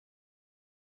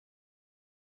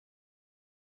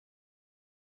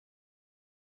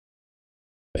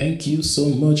Thank you so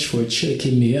much for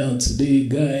checking me out today,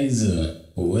 guys.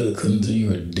 Welcome to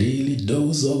your daily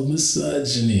dose of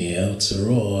misogyny. After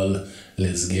all,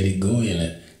 let's get it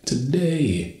going.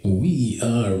 Today, we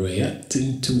are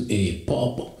reacting to a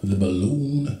Pop the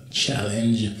Balloon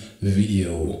challenge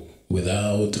video.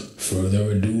 Without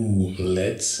further ado,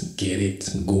 let's get it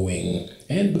going.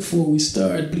 And before we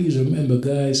start, please remember,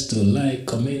 guys, to like,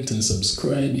 comment, and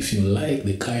subscribe if you like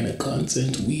the kind of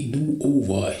content we do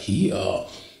over here.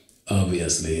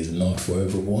 Obviously, it's not for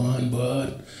everyone,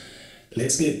 but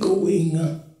let's get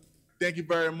going. Thank you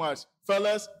very much.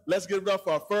 Fellas, let's give it up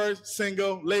for our first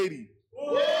single lady.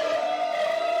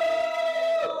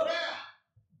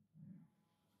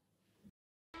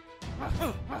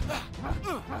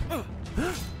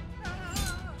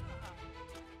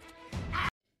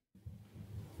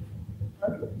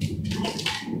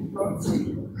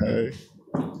 Hey,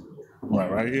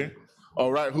 right here.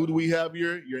 All right, who do we have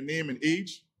here? Your name and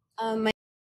age?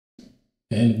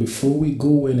 And before we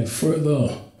go any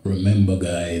further, remember,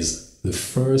 guys, the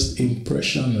first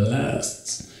impression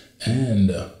lasts.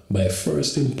 And by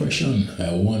first impression,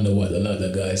 I wonder what a lot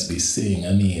of guys be saying.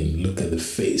 I mean, look at the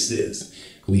faces.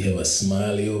 We have a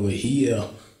smiley over here.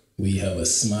 We have a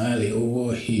smiley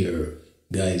over here.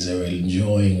 Guys are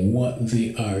enjoying what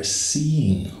they are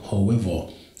seeing. However,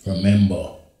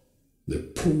 remember, the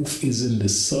proof is in the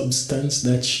substance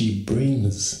that she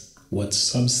brings. What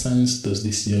substance does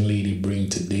this young lady bring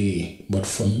today? But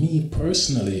for me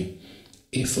personally,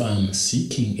 if I'm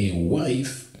seeking a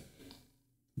wife,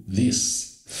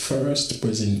 this first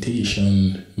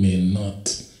presentation may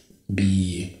not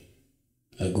be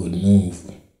a good move.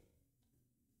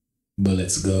 But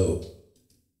let's go.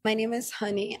 My name is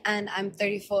Honey, and I'm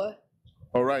 34.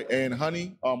 All right, and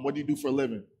Honey, what do you do for a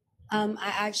living?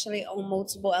 I actually own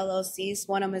multiple LLCs.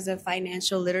 One of them is a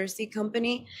financial literacy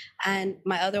company, and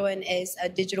my other one is a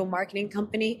digital marketing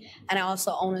company. And I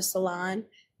also own a salon,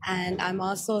 and I'm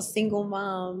also a single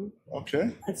mom.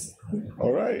 Okay.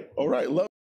 All right. Love.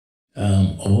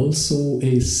 I'm also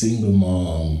a single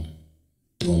mom.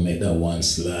 Don't make that one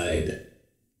slide.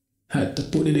 Had to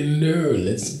put it in there.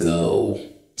 Let's go.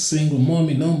 Single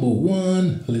mommy number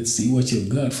one. Let's see what you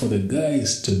got for the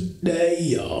guys today,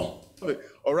 y'all.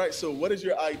 All right, so what is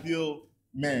your ideal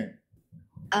man?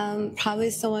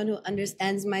 Probably someone who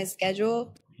understands my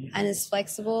schedule and is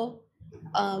flexible.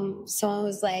 Someone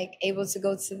who's like able to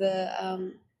go to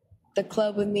the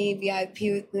club with me,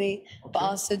 VIP with me, but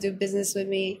also do business with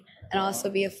me, and also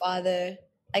be a father,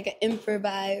 like an emperor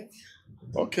vibe.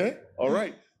 Okay, all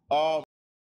right.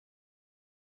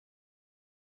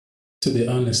 To be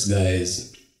honest,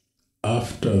 guys,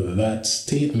 after that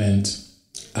statement,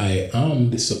 I am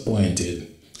disappointed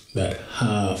that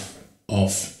half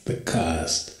of the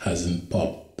cast hasn't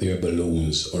popped their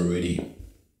balloons already.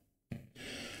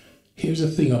 Here's the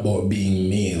thing about being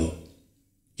male.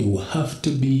 You have to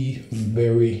be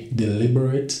very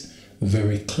deliberate,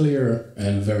 very clear,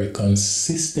 and very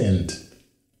consistent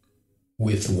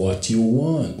with what you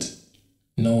want.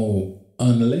 Now,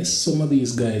 unless some of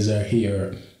these guys are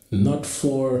here not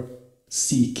for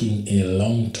seeking a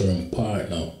long-term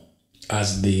partner,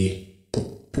 as they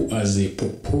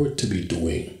purport to be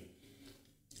doing.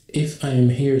 If I am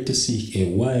here to seek a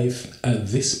wife, at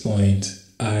this point,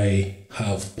 I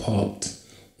have popped.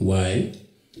 Why?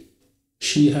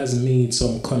 She has made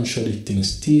some contradicting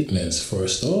statements.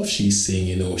 First off, she's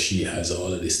saying, she has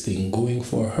all of this thing going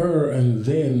for her, and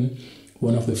then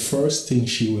one of the first things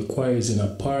she requires in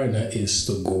a partner is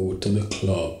to go to the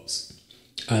clubs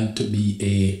and to be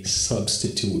a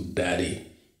substitute daddy.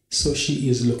 So she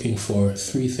is looking for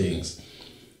three things.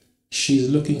 She's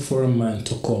looking for a man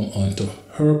to come onto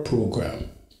her program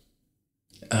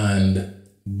and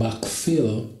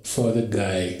backfill for the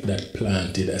guy that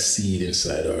planted a seed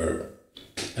inside of her.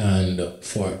 And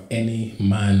for any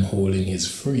man holding his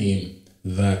frame,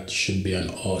 that should be an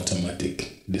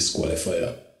automatic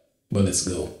disqualifier. But let's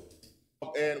go.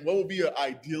 And what would be your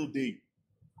ideal date?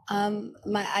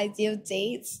 My ideal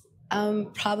dates,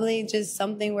 probably just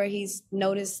something where he's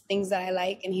noticed things that I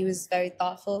like and he was very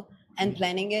thoughtful and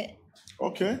planning it.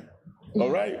 Okay. All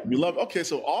right. We love it. Okay,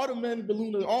 so all the men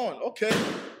balloon are on. Okay.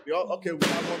 We have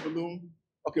one balloon.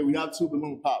 Okay, we have two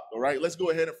balloon popped. All right. Let's go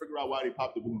ahead and figure out why they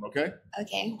popped the balloon, okay?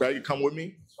 Okay. Right, you come with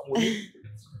me.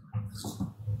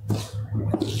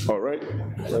 All right.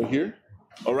 Right here.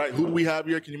 All right. Who do we have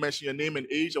here? Can you mention your name and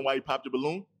age and why you popped the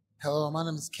balloon? Hello, my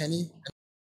name is Kenny.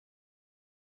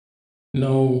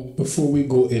 Now, before we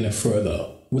go any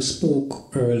further, we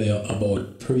spoke earlier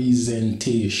about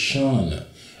presentation.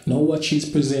 Now, what she's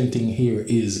presenting here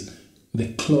is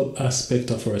the club aspect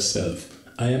of herself.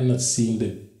 I am not seeing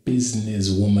the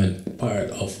businesswoman part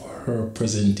of her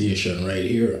presentation right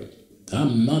here.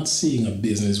 I'm not seeing a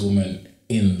businesswoman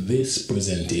in this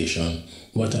presentation.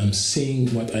 What I'm seeing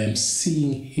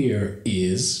here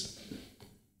is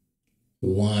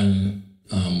one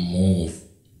move.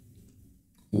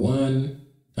 One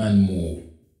and move,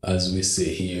 as we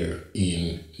say here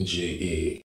in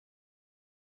JA.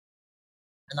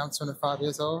 And I'm 25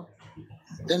 years old.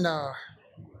 And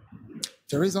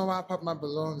the reason why I pop my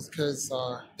balloons is because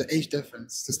the age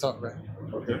difference to start with.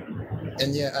 Okay.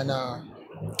 And yeah,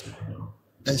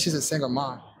 and she's a single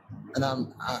mom, and I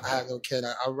have no kid.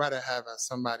 I'd rather have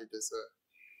somebody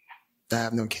that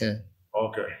have no kid.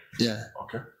 Okay. Yeah.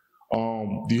 Okay.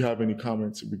 Do you have any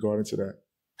comments regarding to that?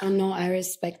 No, I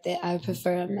respect it. I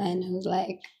prefer a man who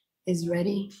like is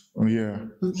ready. Oh, yeah.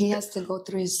 He has to go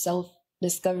through his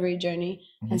self-discovery journey.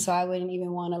 And so I wouldn't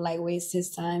even want to like waste his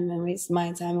time and waste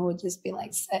my time. It would just be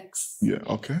like sex. Yeah,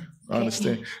 okay. I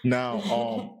understand.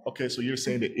 Now, okay, so you're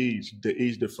saying the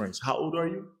age difference. How old are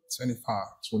you? 25.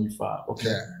 25. Okay.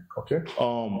 Yeah. Okay.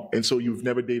 And so you've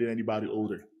never dated anybody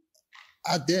older?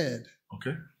 I did.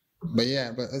 Okay. But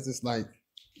yeah, but it's just like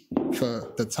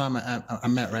for the time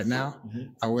I'm at right now,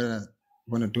 I wouldn't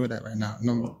want to do that right now.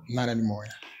 No, not anymore.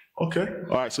 Okay.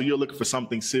 All right. So you're looking for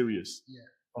something serious. Yeah.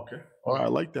 Okay. All right. I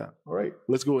like that. All right.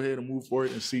 Let's go ahead and move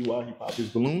forward and see why he popped his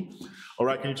balloon. All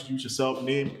right. Can you introduce yourself,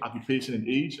 name, occupation, and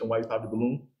age, and why you popped the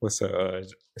balloon? What's up?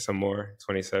 It's Amor,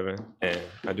 27, and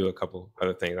I do a couple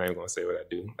other things. I ain't gonna say what I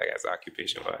do, like as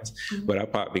occupation wise, but I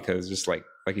pop because just like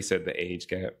you said, the age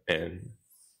gap, and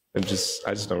I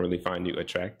just don't really find you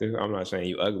attractive. I'm not saying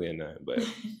you ugly or nothing, but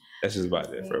that's just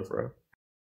about it, for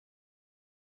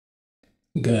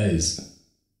real. Guys,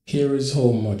 here is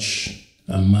how much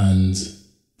a man's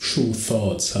true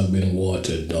thoughts have been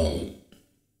watered down.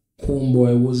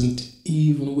 Homeboy wasn't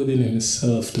even within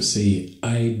himself to say,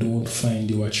 I don't find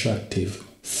you attractive,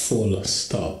 full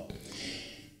stop.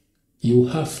 You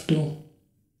have to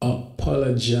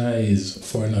apologize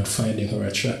for not finding her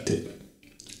attractive.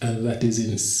 And that is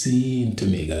insane to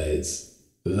me, guys.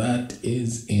 That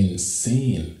is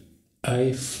insane.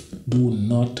 I do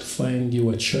not find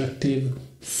you attractive,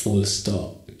 full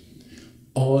stop.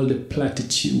 All the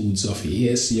platitudes of,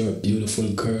 yes, you're a beautiful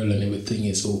girl and everything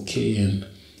is okay, and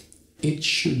it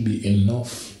should be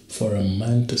enough for a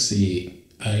man to say,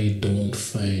 I don't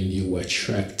find you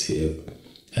attractive.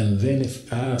 And then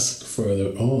if asked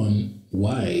further on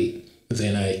why,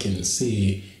 then I can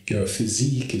say, your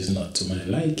physique is not to my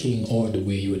liking, or the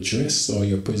way you dress, or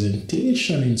your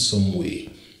presentation in some way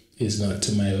is not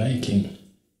to my liking.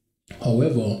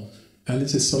 However, and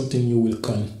this is something you will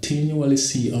continually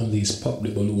see on these pop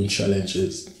the balloon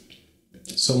challenges,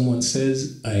 someone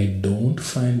says, I don't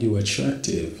find you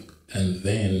attractive, and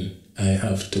then I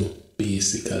have to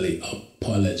basically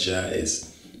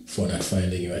apologize for not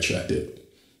finding you attractive.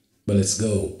 But let's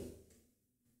go.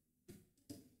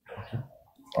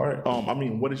 All right. I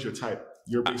mean, what is your type?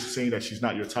 You're basically saying that she's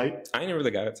not your type? I ain't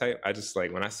really got a type. I just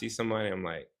like when I see somebody, I'm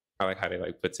like, I like how they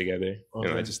like put together,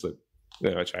 and I just look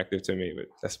attractive to me. But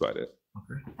that's about it.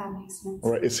 Okay. That makes sense.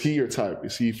 All right. Is he your type?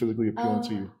 Is he physically appealing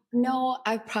to you? No,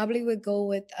 I probably would go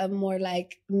with a more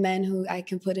like men who I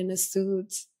can put in a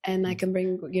suit and I can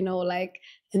bring, like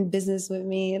in business with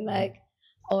me, like,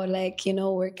 or like,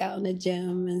 work out in the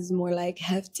gym is more like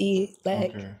hefty.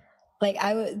 Like,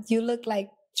 you look like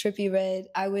Trippy Red.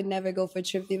 I would never go for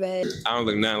Trippy Red. I don't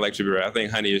look nothing like Trippy Red. I think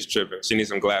Honey is tripping. She needs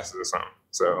some glasses or something.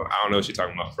 So I don't know what she's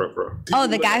talking about. For Oh,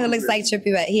 the guy who looks like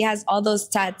Trippy Red. He has all those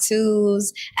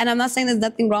tattoos. And I'm not saying there's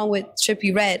nothing wrong with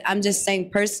Trippy Red. I'm just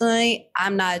saying personally,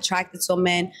 I'm not attracted to a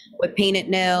man with painted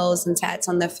nails and tats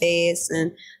on their face.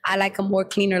 And I like a more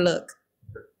cleaner look.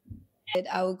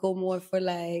 I would go more for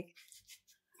like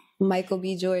Michael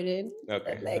B. Jordan.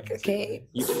 Okay. Like, okay.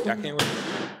 I can't wear.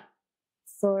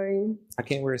 Sorry. I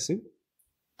can't wear a suit.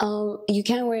 You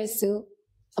can't wear a suit,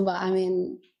 but I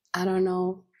mean, I don't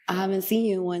know. I haven't seen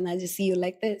you in one. I just see you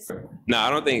like this. No, I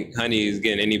don't think Honey is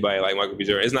getting anybody like Michael B.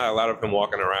 Jordan. It's not a lot of them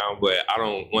walking around, but I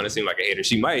don't want to seem like a hater.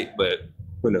 She might, but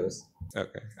who knows?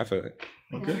 Okay, I feel it.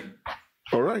 Okay.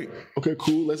 All right. Okay,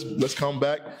 cool. Let's come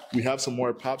back. We have some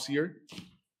more pops here.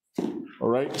 All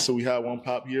right. So we have one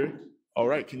pop here. All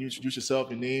right. Can you introduce yourself,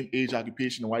 your name, age,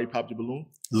 occupation, and why you popped your balloon?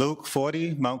 Luke,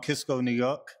 40, Mount Kisco, New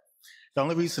York. The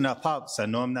only reason I popped is I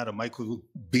know I'm not a Michael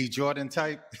B. Jordan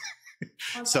type.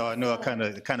 So I know it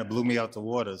kind of blew me out the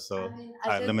water. So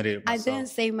I eliminated myself. I didn't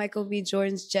say Michael B.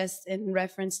 Jordan's just in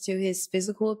reference to his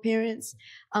physical appearance.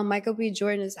 Michael B.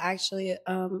 Jordan is actually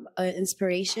an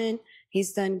inspiration.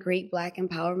 He's done great Black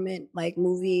empowerment like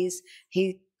movies.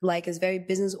 He like is very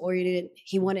business oriented.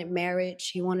 He wanted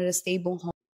marriage. He wanted a stable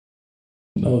home.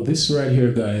 Now Now, this right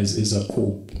here, guys, is a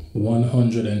quote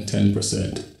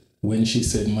 110%. When she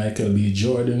said Michael B.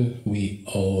 Jordan, we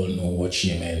all know what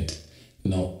she meant.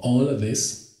 Now, all of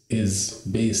this is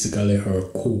basically her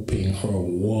coping, her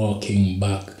walking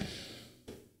back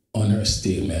on her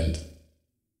statement.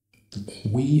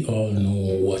 We all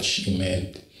know what she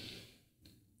meant.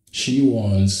 She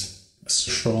wants a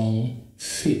strong,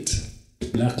 fit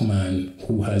black man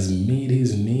who has made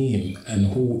his name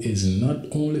and who is not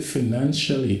only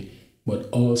financially but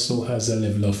also has a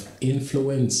level of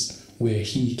influence where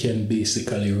he can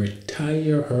basically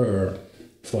retire her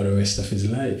for the rest of his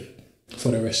life, for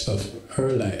the rest of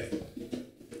her life.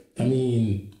 I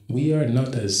mean, we are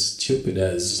not as stupid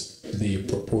as they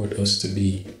purport us to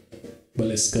be. But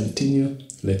let's continue.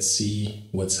 Let's see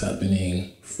what's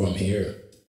happening from here.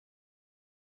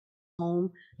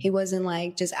 Home. He wasn't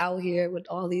like just out here with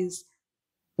all these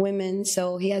women.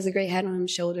 So he has a great head on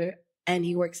his shoulder and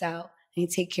he works out and he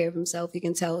takes care of himself. You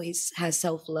can tell he has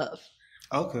self-love.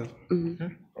 Okay. Mm-hmm.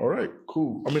 Okay. All right,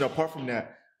 cool. I mean, apart from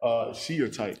that, is she your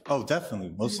type? Oh,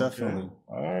 definitely. Most definitely.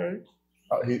 All right.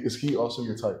 Is he also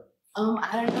your type?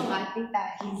 I don't know. I think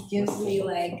that he gives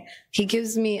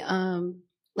me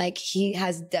like he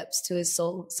has depths to his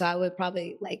soul. So I would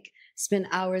probably like spend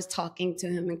hours talking to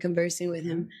him and conversing with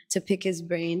him to pick his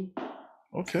brain.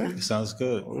 Okay. Sounds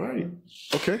good. All right.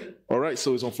 Okay. All right.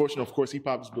 So it's unfortunate, of course, he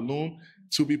popped his balloon.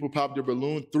 2 people popped their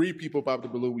balloon. 3 people popped the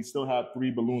balloon. We still have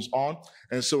 3 balloons on.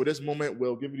 And so at this moment,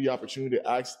 we'll give you the opportunity to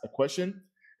ask a question.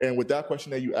 And with that question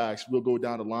that you asked, we'll go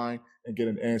down the line and get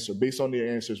an answer. Based on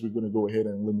their answers, we're going to go ahead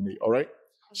and eliminate. All right?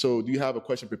 So do you have a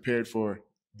question prepared for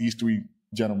these 3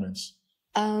 gentlemen?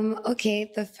 Okay.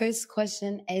 The first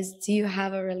question is, do you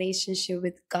have a relationship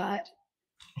with God?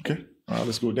 Okay. All right,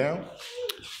 let's go down.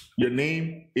 Your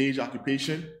name, age,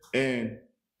 occupation, and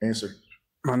answer.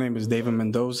 My name is David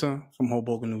Mendoza from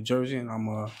Hoboken, New Jersey, and I'm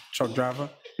a truck driver.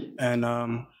 And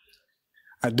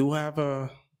I do have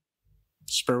a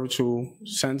spiritual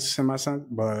sense in my sense,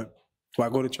 but do I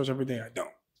go to church every day? I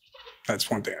don't. That's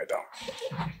one thing I don't.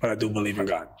 But I do believe in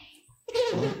God.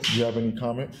 Do you have any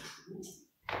comment?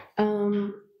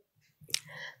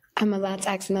 I'm allowed to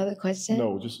ask another question?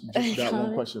 No, just that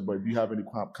one question, but do you have any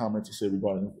comment to say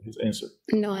regarding his answer?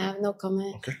 No, I have no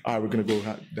comment. Okay. All right, we're going to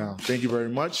go down. Thank you very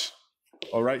much.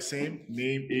 All right, same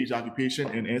name, age, occupation,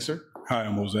 and answer. Hi,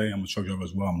 I'm Jose. I'm a truck driver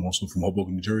as well. I'm also from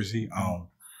Hoboken, New Jersey.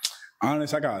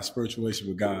 Honest, I got a spiritual relationship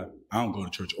with God. I don't go to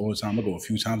church all the time. I go a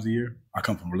few times a year. I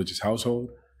come from a religious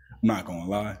household. I'm not going to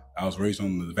lie. I was raised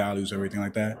on the values, everything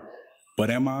like that.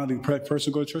 But am I the correct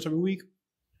person to go to church every week?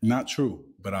 Not true.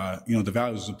 But, the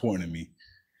values is important to me,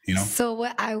 So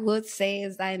what I would say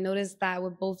is I noticed that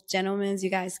with both gentlemen,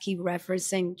 you guys keep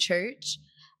referencing church.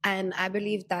 And I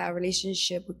believe that a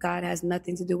relationship with God has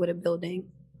nothing to do with a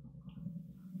building.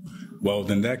 Well,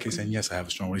 then in that case, then yes, I have a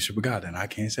strong relationship with God. And I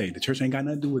can't say the church ain't got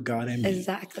nothing to do with God and me.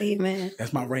 Exactly, man.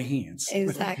 That's my right hands.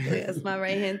 Exactly. That's my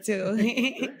right hand,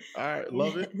 too. All right,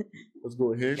 love it. Let's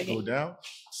go ahead, go down.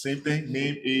 Same thing,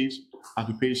 name, age,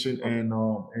 occupation, and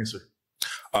answer.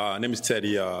 Name is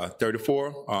Teddy,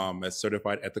 34, a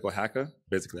certified ethical hacker.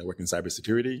 Basically, I work in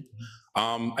cybersecurity.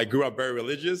 I grew up very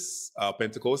religious,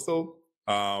 Pentecostal.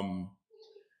 Again,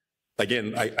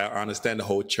 I understand the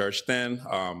whole church thing.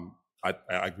 I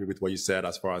agree with what you said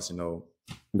as far as, in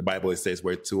the Bible, it says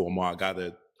where 2 or more are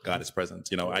gathered, God is present.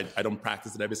 I don't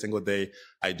practice it every single day.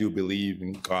 I do believe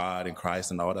in God and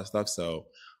Christ and all that stuff. So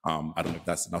I don't know if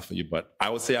that's enough for you, but I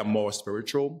would say I'm more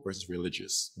spiritual versus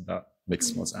religious. That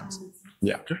makes more sense.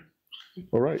 Yeah. Okay.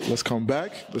 All right, let's come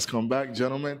back.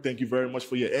 Gentlemen. Thank you very much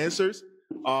for your answers.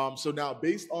 So now,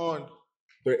 based on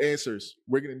their answers,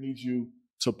 we're going to need you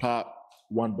to pop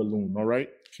 1 balloon, all right?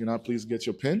 Can I please get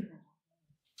your pen?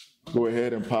 Go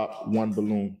ahead and pop 1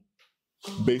 balloon.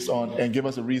 Based on, and give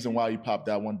us a reason why you popped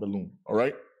that 1 balloon, all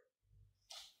right?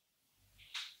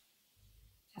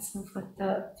 That's so fucked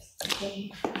up. Okay.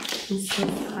 I'm so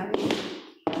sorry.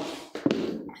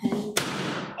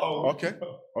 Okay.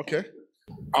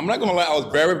 I'm not gonna lie, I was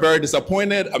very, very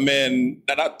disappointed. I mean,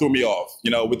 that threw me off,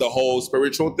 with the whole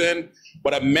spiritual thing.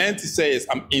 What I meant to say is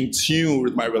I'm in tune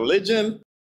with my religion.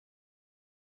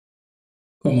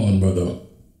 Come on, brother.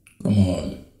 Come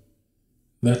on.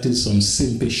 That is some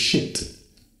simple shit.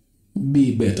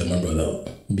 Be better, my brother.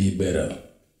 Be better.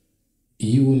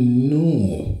 You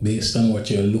know, based on what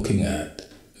you're looking at,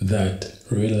 that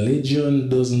religion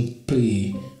doesn't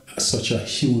play such a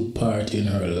huge part in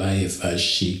her life as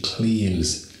she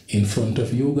claims in front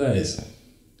of you guys.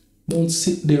 Don't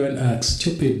sit there and act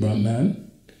stupid, bro, man.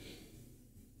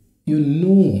 You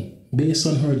know, based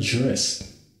on her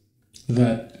dress,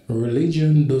 that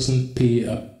religion doesn't play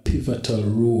a pivotal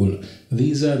role.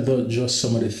 These are just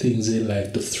some of the things they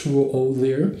like to throw out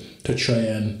there to try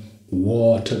and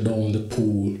water down the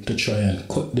pool, to try and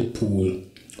cut the pool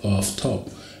off top.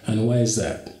 And why is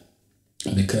that?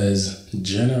 Because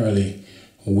generally,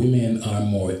 women are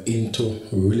more into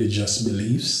religious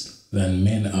beliefs than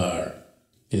men are.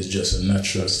 It's just a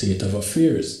natural state of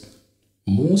affairs.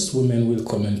 Most women will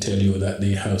come and tell you that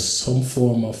they have some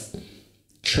form of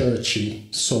churchy,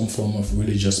 some form of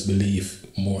religious belief,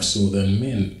 more so than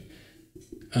men.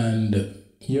 And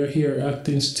you're here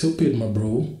acting stupid, my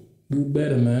bro. Do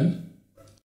better, man.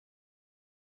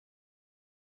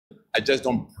 I just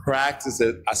don't practice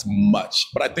it as much.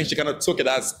 But I think she kind of took it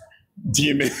as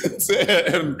demons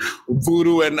and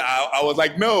voodoo. And I was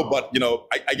like, no, but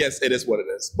I guess it is what it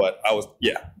is. But I was,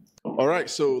 yeah. All right,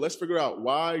 so let's figure out,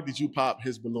 why did you pop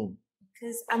his balloon?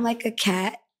 Because I'm like a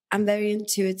cat. I'm very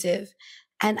intuitive.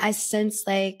 And I sense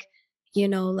like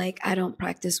I don't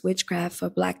practice witchcraft or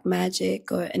black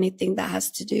magic or anything that has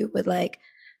to do with like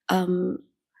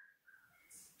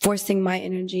forcing my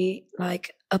energy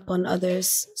like up on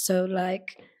others. So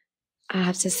like I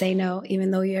have to say no,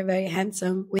 even though you're very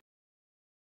handsome.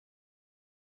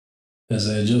 As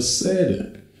I just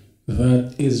said,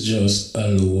 that is just a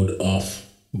load of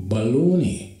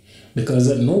baloney. Because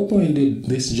at no point did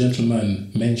this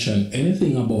gentleman mention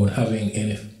anything about having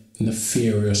any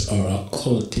nefarious or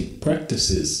occultic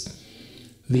practices.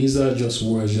 These are just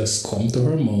words just come to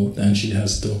her mouth and she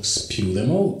has to spew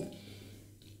them out.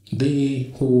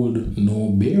 They hold no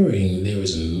bearing. There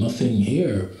is nothing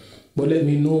here. But let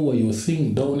me know what you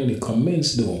think down in the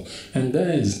comments though. And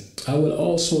guys, I will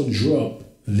also drop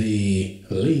the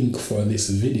link for this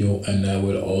video, and I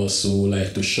will also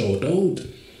like to shout out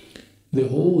the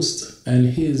host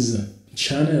and his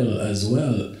channel as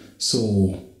well.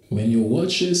 So when you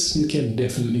watch this, you can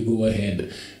definitely go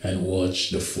ahead and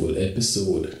watch the full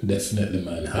episode. Definitely,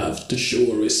 man, have to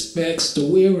show respects to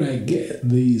where I get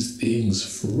these things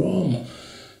from.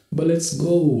 But let's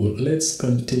go. Let's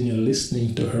continue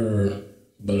listening to her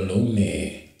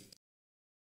baloney.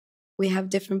 We have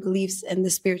different beliefs in the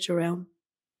spiritual realm.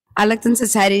 I looked into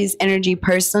Teddy's energy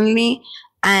personally,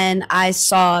 and I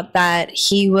saw that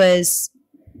he was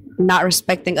not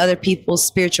respecting other people's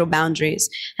spiritual boundaries.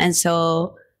 And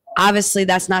so obviously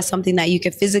that's not something that you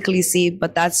can physically see,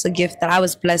 but that's a gift that I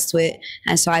was blessed with.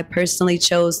 And so I personally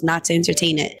chose not to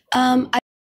entertain it.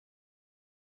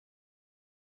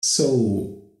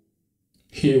 So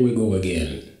here we go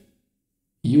again.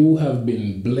 You have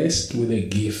been blessed with a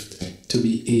gift to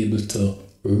be able to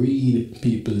read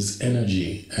people's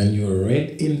energy, and you're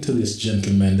read into this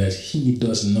gentleman that he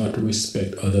does not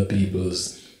respect other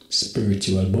people's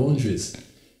spiritual boundaries.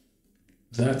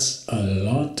 That's a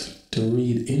lot to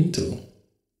read into.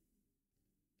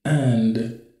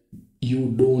 And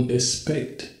you don't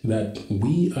expect that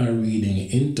we are reading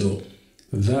into.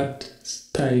 That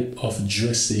type of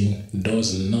dressing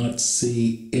does not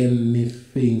say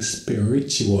anything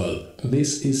spiritual.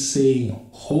 This is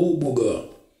saying hoboga.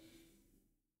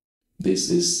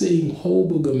 This is saying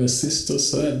hoboga, my sister.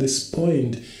 So at this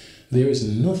point, there is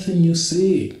nothing you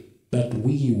say that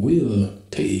we will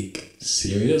take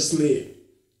seriously.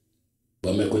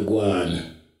 But make we go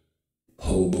on.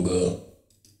 Hoboga.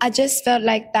 I just felt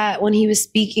like that when he was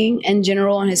speaking in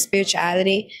general on his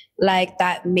spirituality, like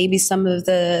that maybe some of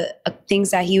the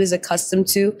things that he was accustomed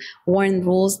to weren't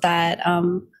rules that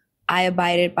I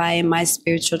abided by in my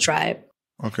spiritual tribe.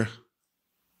 Okay.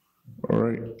 All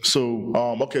right. So,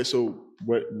 okay. So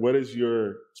what is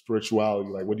your spirituality?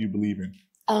 Like, what do you believe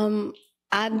in?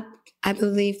 I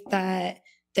believe that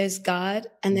there's God,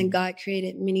 and then God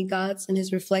created many gods in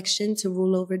his reflection to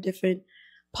rule over different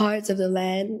parts of the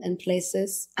land and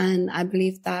places. And I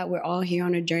believe that we're all here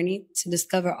on a journey to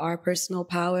discover our personal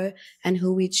power and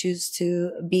who we choose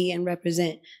to be and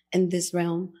represent in this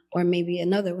realm, or maybe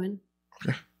another one.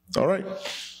 Okay. All right.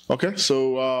 Okay.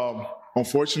 So,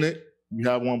 unfortunate, we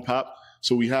have one pop.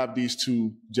 So we have these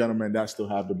two gentlemen that still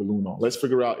have the balloon on. Let's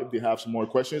figure out if they have some more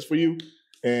questions for you.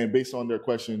 And based on their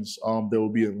questions, there will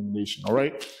be an elimination. All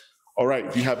right. All right.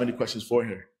 Do you have any questions for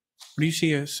her? Where do you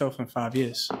see yourself in 5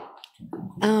 years?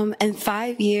 In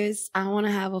 5 years, I want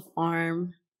to have a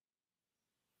farm.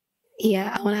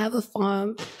 Yeah, I want to have a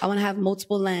farm. I want to have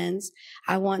multiple lands.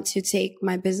 I want to take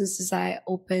my businesses I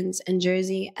opened in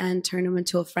Jersey and turn them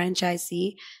into a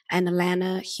franchisee in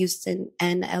Atlanta, Houston,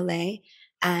 and LA.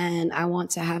 And I want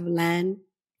to have land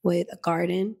with a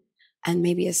garden and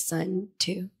maybe a son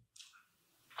too.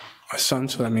 A son,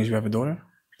 so that means you have a daughter?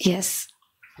 Yes.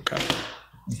 Okay.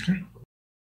 Okay.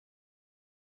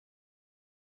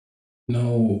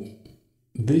 Now,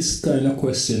 this kind of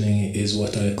questioning is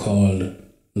what I call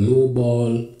low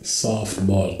ball, soft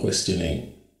ball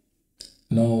questioning.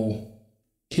 Now,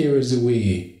 here is the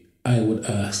way I would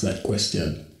ask that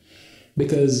question.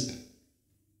 Because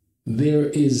there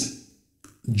is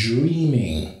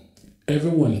dreaming.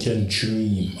 Everyone can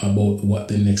dream about what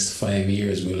the next 5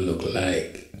 years will look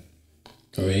like.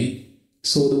 Alright?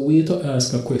 So the way to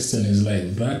ask a question is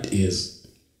like that is,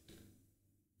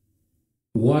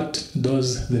 what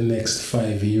does the next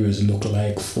 5 years look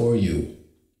like for you?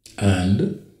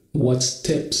 And what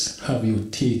steps have you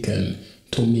taken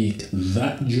to make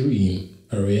that dream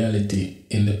a reality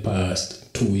in the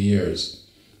past 2 years?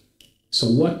 So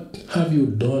what have you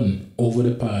done over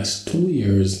the past 2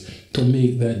 years to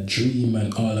make that dream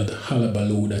and all that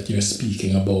hullabaloo that you're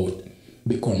speaking about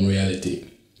become reality?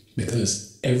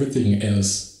 Because everything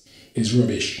else is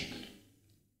rubbish.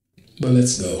 But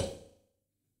let's go.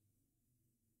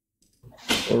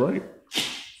 All right.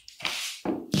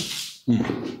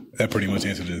 That pretty much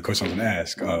answered the question I was going to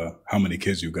ask. How many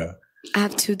kids you got? I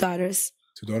have 2 daughters.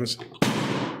 2 daughters?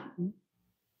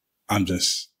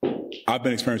 I've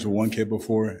been experienced with 1 kid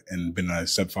before and been in a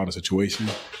stepfather situation.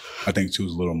 I think 2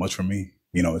 is a little much for me.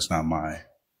 You know, it's not my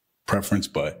preference,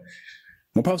 but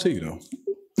no problem to you though.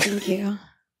 Thank you.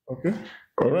 Okay.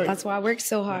 All right. That's why I work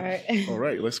so hard. All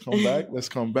right. Let's come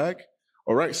back.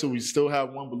 All right. So we still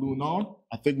have 1 balloon on.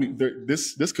 I think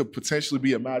this could potentially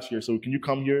be a match here. So can you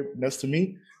come here next to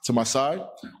me, to my side?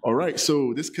 All right.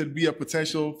 So this could be a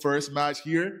potential first match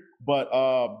here. But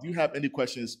do you have any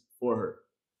questions for her?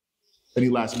 Any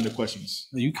last minute questions?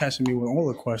 You catching me with all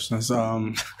the questions.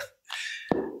 To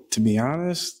be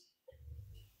honest,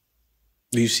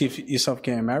 do you see yourself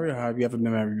getting married, or have you ever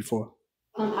been married before?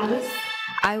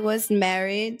 I was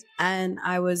married and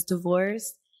I was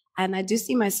divorced, and I do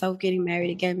see myself getting married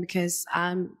again because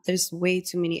there's way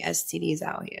too many STDs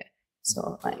out here.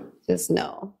 So just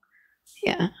no.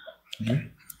 Yeah.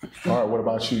 Mm-hmm. All right. What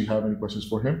about you? You have any questions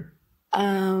for him?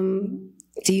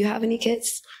 Do you have any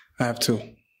kids? I have 2.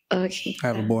 Okay. I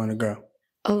have a boy and a girl.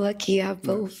 Oh, lucky you have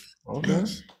both. Okay.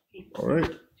 All right.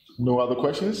 No other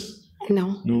questions?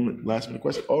 No. No last minute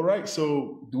question. All right.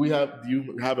 So do you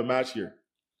have a match here?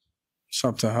 It's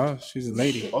up to her. She's a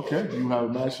lady. Okay. Do you have a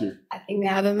match here? I think we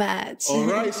have a match. All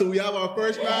right. So we have our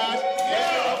first match.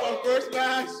 Yeah, we have our first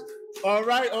match. All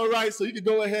right. All right. So you can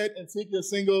go ahead and take your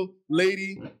single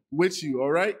lady with you.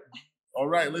 All right. All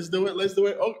right. Let's do it. Let's do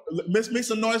it. Oh, make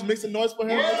some noise. Make some noise for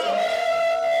him.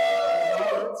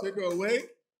 Take her away.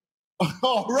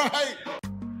 All right.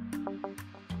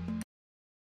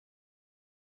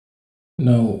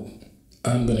 Now,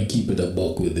 I'm gonna keep it a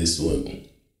buck with this one.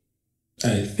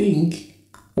 I think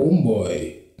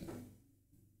homeboy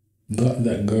got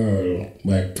that girl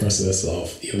by process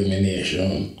of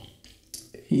elimination.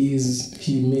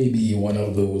 He may be one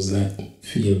of those that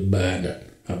feel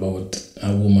bad about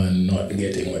a woman not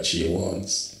getting what she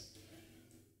wants.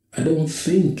 I don't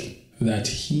think that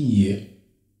he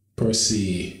per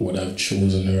se would have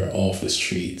chosen her off the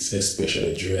streets,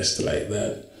 especially dressed like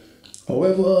that.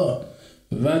 However,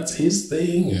 that's his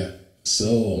thing.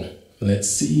 So let's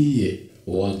see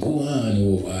what go on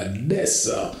over this.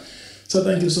 So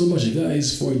thank you so much,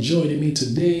 guys, for joining me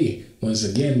today. Once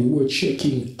again, we were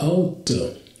checking out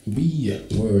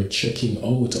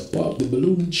Pop the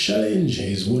Balloon Challenge.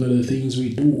 Is one of the things we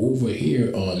do over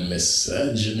here on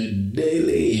Misogyny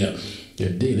Daily. Your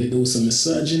daily dose of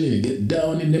misogyny, get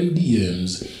down in them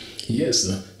DMs. Yes,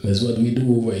 that's what we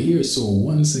do over here. So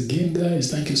once again,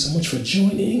 guys, thank you so much for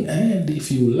joining. And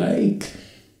if you like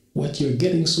what you're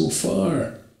getting so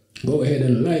far, go ahead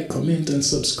and like, comment, and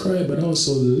subscribe. And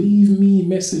also leave me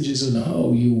messages on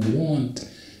how you want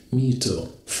me to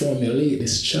formulate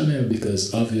this channel,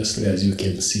 because obviously, as you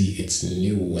can see, it's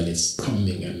new and it's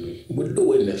coming and we're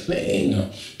doing the thing.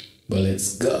 But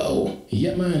let's go.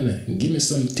 Yeah, man. Give me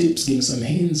some tips, give me some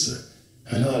hints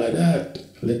and all of that.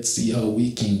 Let's see how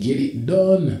we can get it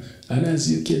done. And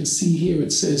as you can see here,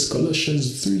 it says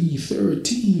Colossians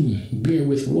 3:13. Bear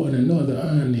with one another,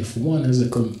 and if one has a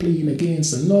complaint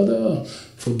against another,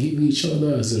 forgive each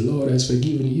other as the Lord has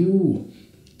forgiven you.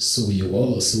 So you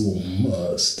also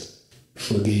must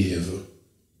forgive.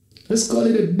 Let's call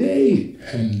it a day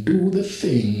and do the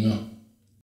thing.